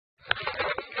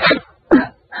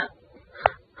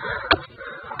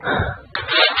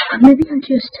maybe I'm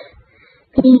just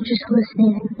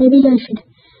hallucinating. Maybe I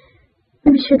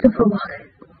should go for a walk.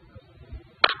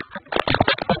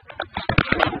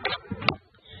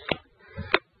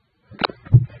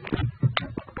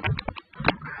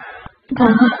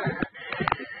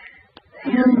 I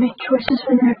only make choices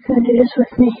when Raccoon Dude is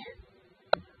with me.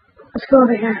 Let's go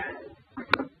over here.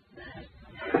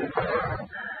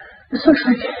 This looks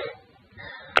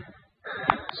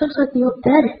like the old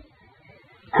bed.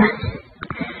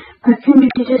 Raccoon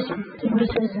Dude did his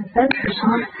adventures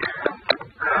on.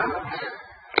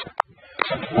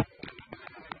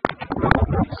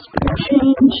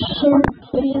 Change here,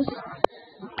 please.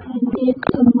 I need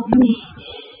some money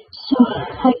so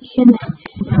I can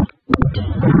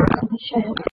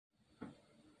child.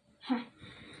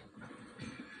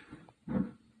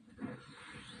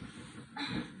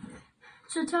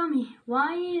 So tell me,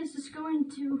 why is this going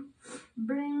to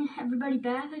bring everybody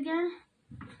back again?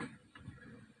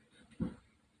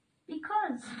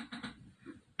 Because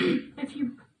if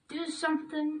you do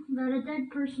something that a dead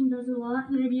person does a lot,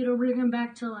 maybe it'll bring them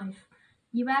back to life.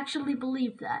 You actually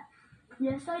believe that?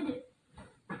 Yes, I do.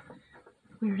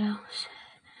 Weirdos.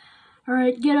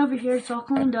 Alright, get over here, it's all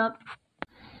cleaned up.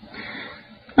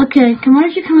 Okay, why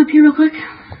don't you come up here real quick?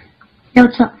 Yeah,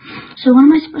 what's up? So what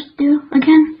am I supposed to do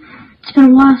again? It's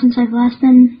been a while since I've last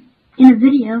been in a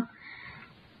video.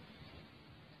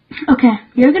 Okay,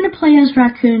 you're gonna play as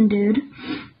Raccoon Dude.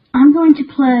 I'm going to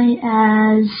play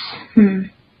as,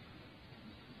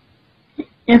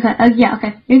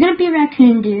 okay. You're gonna be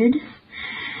Raccoon Dude.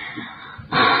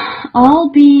 I'll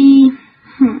be,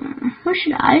 who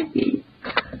should I be?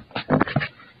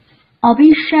 I'll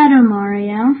be Shadow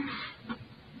Mario.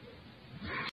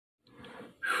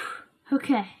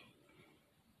 Okay.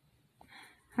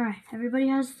 Alright, everybody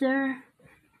has their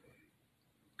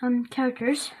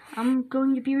characters. I'm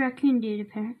going to be Raccoon Dude,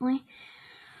 apparently.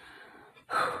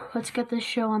 Let's get this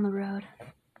show on the road.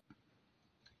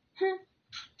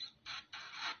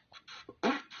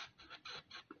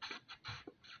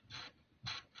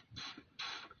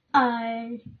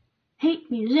 I hate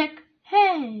music.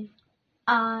 Hey!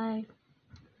 I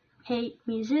hate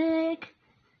music.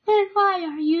 Then why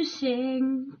are you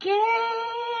singing?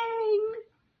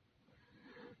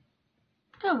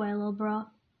 Go away, little bro.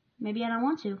 Maybe I don't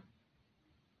want to.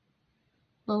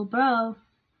 Little bro.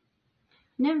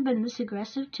 Never been this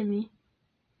aggressive to me.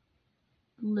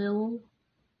 Lil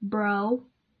bro.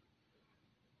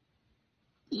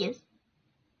 Yes.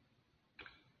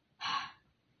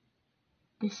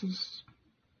 This is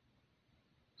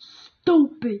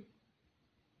stupid.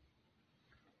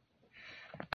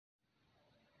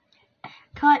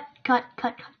 Cut.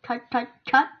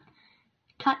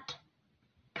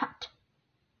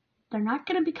 They're not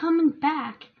gonna be coming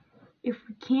back if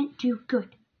we can't do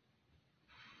good.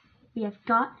 We have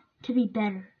got to be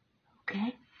better,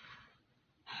 okay?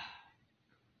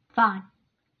 Fine.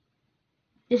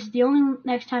 This is the only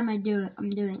next time I do it, I'm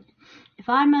doing it. If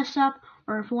I mess up,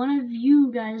 or if one of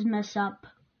you guys mess up,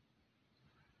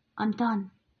 I'm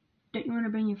done. Don't you want to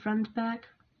bring your friends back?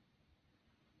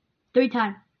 3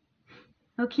 times.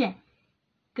 Okay.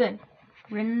 Good.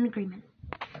 We're in an agreement.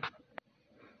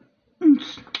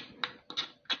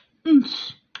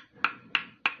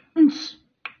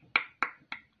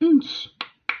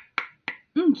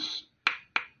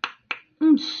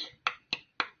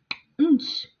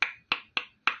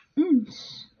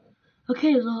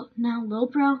 Okay, now, little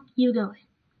bro, you go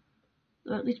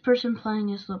in. Or at least person playing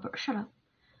is little bro. Shut up.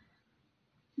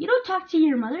 You don't talk to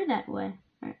your mother that way.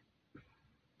 Alright.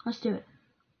 Let's do it.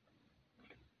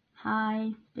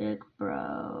 Hi, big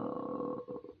bro.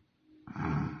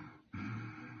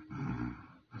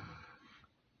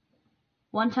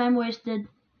 1 time wasted.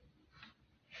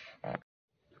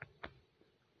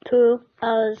 2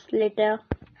 hours later.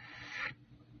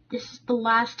 This is the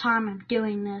last time I'm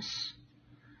doing this.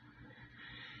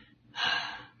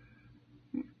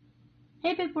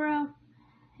 Hey, big bro.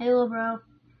 Hey, little bro.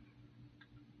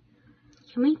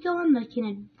 Can we go on like an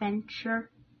adventure?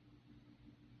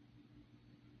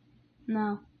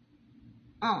 No.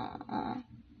 Aww.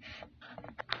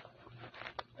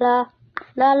 La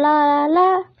la la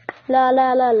la la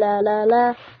la la la la la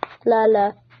la la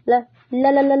la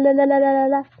la la la la la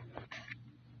la.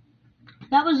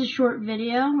 That was a short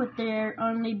video with there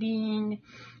only being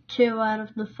 2 out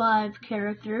of the 5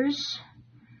 characters.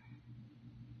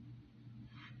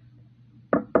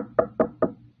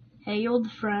 Hey,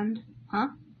 old friend. Huh?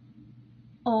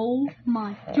 Oh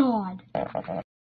my god.